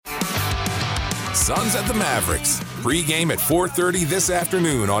Suns at the Mavericks. Pre-game at 4:30 this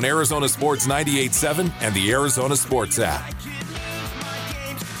afternoon on Arizona Sports 98.7 and the Arizona Sports app.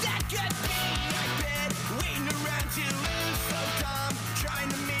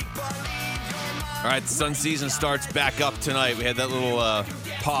 All right, the Sun season starts back up tonight. We had that little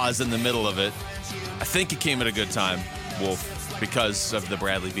pause in the middle of it. I think it came at a good time, Wolf, because of the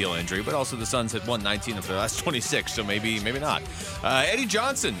Bradley Beal injury, but also the Suns had won 19 of their last 26, so maybe not. Eddie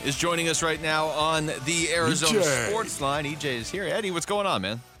Johnson is joining us right now on the Arizona Sports Line. EJ is here. Eddie, what's going on,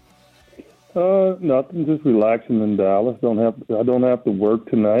 man? Nothing. Just relaxing in Dallas. I don't have to work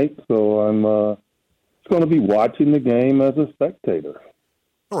tonight, so I'm just going to be watching the game as a spectator.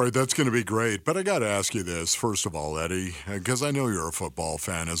 All right, that's going to be great. But I got to ask you this, first of all, Eddie, because I know you're a football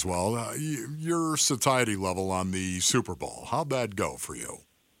fan as well. Your satiety level on the Super Bowl, how'd that go for you?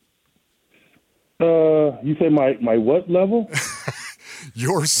 You say my what level?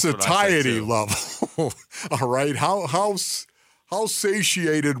 Your satiety level. All right. How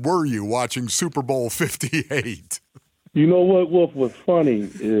satiated were you watching Super Bowl 58? You know what, Wolf, what's funny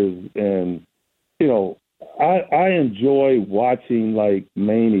is, and, you know, I enjoy watching, like,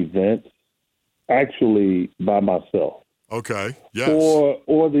 main events actually by myself. Okay, yes.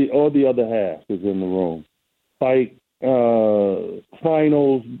 Or the other half is in the room. Like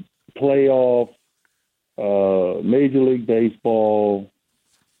finals, playoffs, Major League Baseball,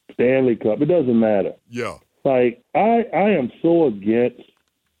 Stanley Cup. It doesn't matter. Yeah. Like, I am so against,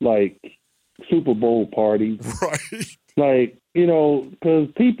 like, Super Bowl parties. Right. Like, you know, because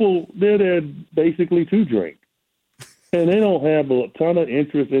people, they're there basically to drink. And they don't have a ton of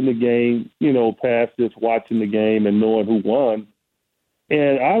interest in the game, you know, past just watching the game and knowing who won.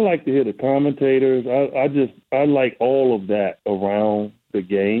 And I like to hear the commentators. I like all of that around the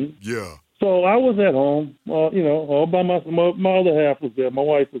game. Yeah. So I was at home, you know, all by myself. My other half was there. My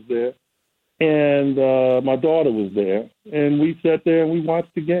wife was there. And my daughter was there. And we sat there and we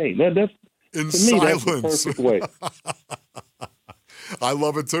watched the game. That's in to me, silence. that's the perfect way. I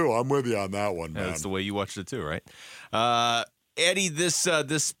love it too. I'm with you on that one, man. Yeah, that's the way you watched it too, right? Eddie, this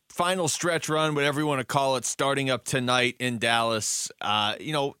final stretch run, whatever you want to call it, starting up tonight in Dallas.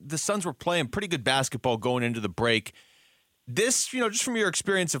 You know, the Suns were playing pretty good basketball going into the break. This, you know, just from your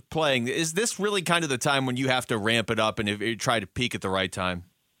experience of playing, is this really kind of the time when you have to ramp it up and if you try to peak at the right time?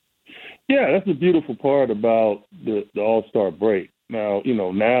 Yeah, that's the beautiful part about the All-Star break. Now, you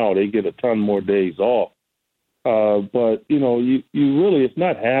know, now they get a ton more days off. But, you know, you really, it's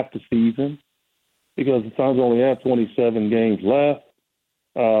not half the season because the Suns only have 27 games left.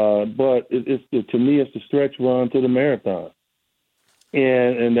 But to me, it's the stretch run to the marathon.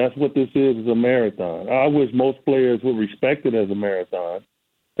 And that's what this is a marathon. I wish most players would respect it as a marathon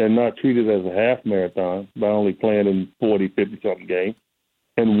and not treat it as a half marathon by only playing in 40, 50-something games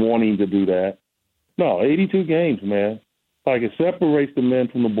and wanting to do that. No, 82 games, man. Like, it separates the men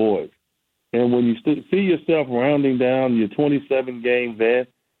from the boys. And when you see yourself rounding down your 27 games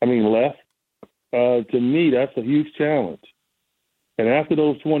left, to me, that's a huge challenge. And after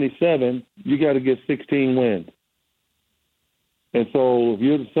those 27, you got to get 16 wins. And so if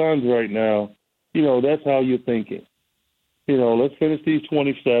you're the Suns right now, you know, that's how you're thinking. You know, let's finish these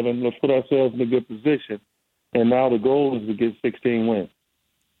 27. Let's put ourselves in a good position. And now the goal is to get 16 wins.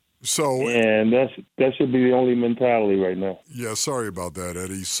 And that should be the only mentality right now. Yeah, sorry about that,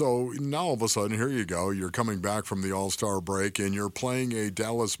 Eddie. So now all of a sudden, here you go. You're coming back from the All-Star break, and you're playing a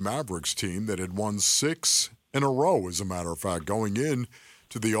Dallas Mavericks team that had won 6 in a row, as a matter of fact, going in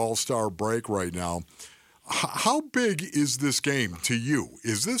to the All-Star break right now. How big is this game to you?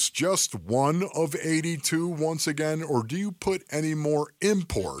 Is this just one of 82 once again, or do you put any more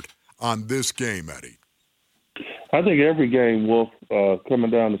import on this game, Eddie? I think every game, Wolf,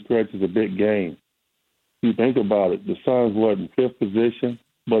 coming down the stretch is a big game. You think about it, the Suns were in 5th position,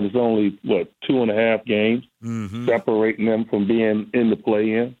 but it's only, 2.5 games separating them from being in the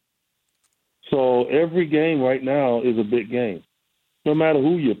play-in. So every game right now is a big game, no matter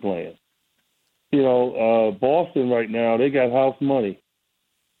who you're playing. You know, Boston right now, they got house money,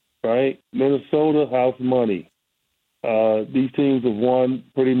 right? Minnesota, house money. These teams have won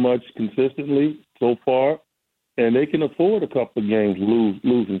pretty much consistently so far. And they can afford a couple of games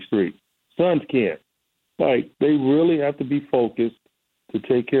losing streak. Suns can't. Like, they really have to be focused to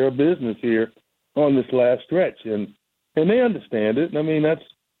take care of business here on this last stretch. And they understand it. I mean,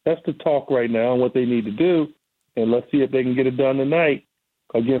 that's the talk right now and what they need to do. And let's see if they can get it done tonight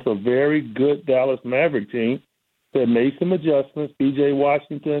against a very good Dallas Maverick team that made some adjustments. P.J.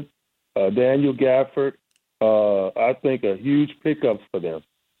 Washington, Daniel Gafford, I think are huge pickups for them.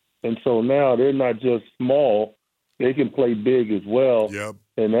 And so now they're not just small. They can play big as well. Yep.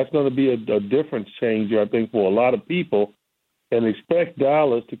 And that's going to be a difference changer, I think, for a lot of people. And expect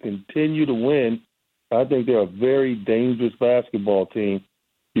Dallas to continue to win. I think they're a very dangerous basketball team.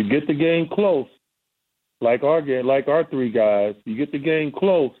 You get the game close, like our three guys. You get the game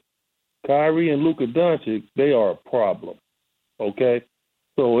close. Kyrie and Luka Doncic, they are a problem. Okay,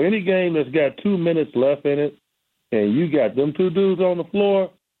 so any game that's got 2 minutes left in it, and you got them two dudes on the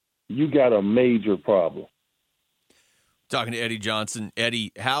floor, you got a major problem. Talking to Eddie Johnson.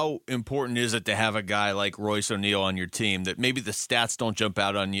 Eddie, how important is it to have a guy like Royce O'Neale on your team that maybe the stats don't jump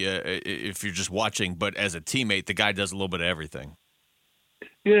out on you if you're just watching, but as a teammate, the guy does a little bit of everything?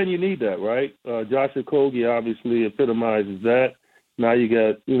 Yeah, and you need that, right? Josh Okogie obviously epitomizes that. Now you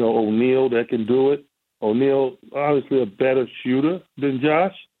got, O'Neale that can do it. O'Neale, obviously a better shooter than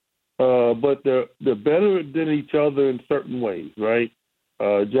Josh, but they're better than each other in certain ways, right?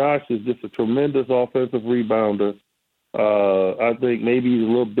 Josh is just a tremendous offensive rebounder. I think maybe he's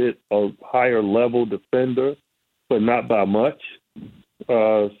a little bit a higher level defender, but not by much.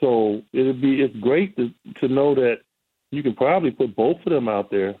 So it's great to know that you can probably put both of them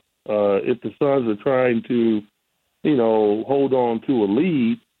out there if the Suns are trying to, hold on to a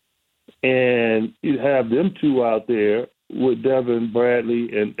lead, and you have them two out there with Devin, Bradley,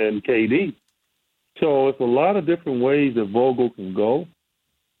 and KD. So it's a lot of different ways that Vogel can go.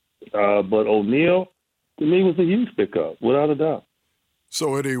 But O'Neale, to me, was a huge pickup, without a doubt.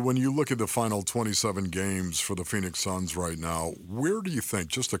 So, Eddie, when you look at the final 27 games for the Phoenix Suns right now, where do you think,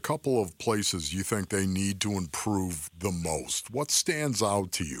 just a couple of places you think they need to improve the most? What stands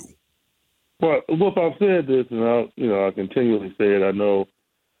out to you? Well, I've said this, and I continually say it. I know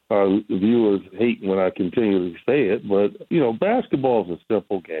our viewers hate when I continually say it, but, basketball is a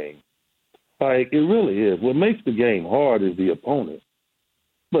simple game. Like, it really is. What makes the game hard is the opponent.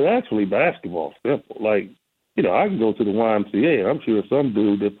 But actually, basketball's simple. Like, I can go to the YMCA, and I'm sure some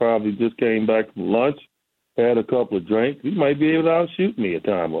dude that probably just came back from lunch, had a couple of drinks, he might be able to outshoot me a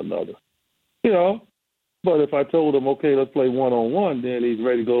time or another. But if I told him, okay, let's play one-on-one, then he's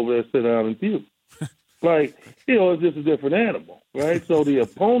ready to go over there, sit down, and puke. It's just a different animal, right? So the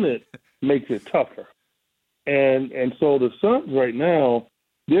opponent makes it tougher. And so the Suns right now,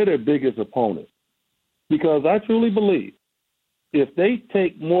 they're their biggest opponent. Because I truly believe if they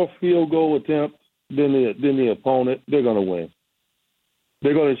take more field goal attempts than the opponent, they're going to win.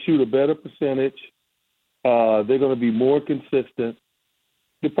 They're going to shoot a better percentage. They're going to be more consistent.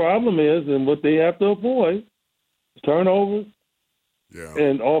 The problem is, and what they have to avoid, is turnovers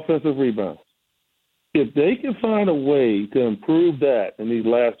and offensive rebounds. If they can find a way to improve that in these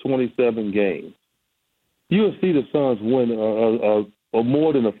last 27 games, you'll see the Suns win a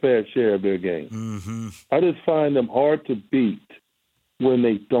more than a fair share of their games. Mm-hmm. I just find them hard to beat when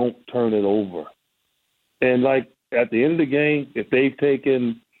they don't turn it over. And, at the end of the game, if they've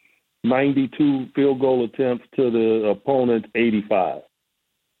taken 92 field goal attempts to the opponent's 85,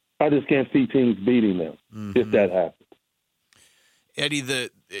 I just can't see teams beating them if that happens. Eddie,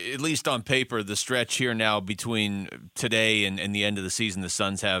 at least on paper, the stretch here now between today and the end of the season, the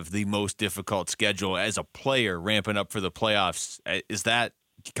Suns have the most difficult schedule. As a player ramping up for the playoffs, is that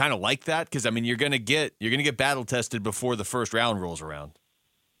kind of like that? Because you're going to get battle tested before the first round rolls around.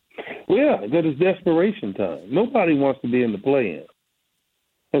 Well, yeah, that is desperation time. Nobody wants to be in the play-in,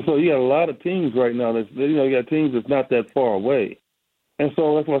 and so you got a lot of teams right now. You got teams that's not that far away, and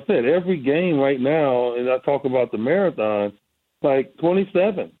so that's what I said. Every game right now, and I talk about the marathon.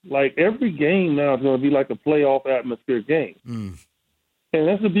 27. Every game now is going to be like a playoff atmosphere game. And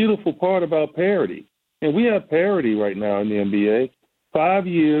that's the beautiful part about parity. And we have parity right now in the NBA. 5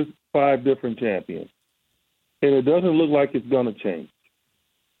 years, 5 different champions. And it doesn't look like it's going to change.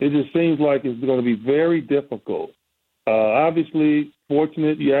 It just seems like it's going to be very difficult. Obviously,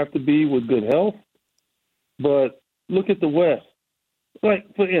 fortunate you have to be with good health. But look at the West.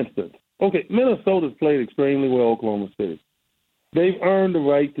 For instance, Minnesota's played extremely well Oklahoma City. They've earned the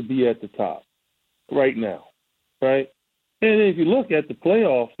right to be at the top right now, right? And if you look at the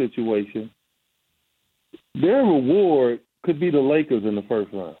playoff situation, their reward could be the Lakers in the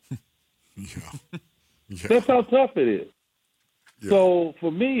first round. Yeah. That's how tough it is. Yeah. So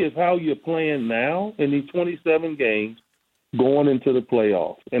for me, it's how you're playing now in these 27 games going into the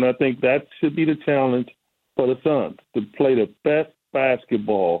playoffs. And I think that should be the challenge for the Suns, to play the best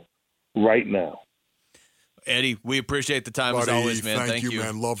basketball right now. Eddie, we appreciate the time, Buddy, as always, man. Thank you,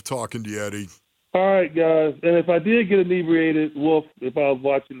 man. Love talking to you, Eddie. All right, guys. And if I did get inebriated, Wolf, if I was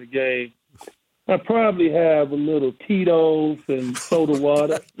watching the game, I probably have a little Tito's and soda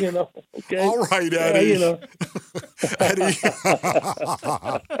water, okay? All right, Eddie. Eddie.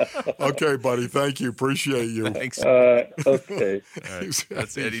 Okay, buddy. Thank you. Appreciate you. Thanks. Okay. All right.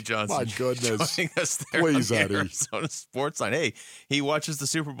 That's Eddie Johnson. My goodness. Joining us there Please, on the Eddie. Arizona Sports Line. Hey, he watches the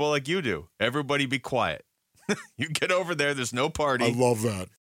Super Bowl like you do. Everybody be quiet. You get over there. There's no party. I love that.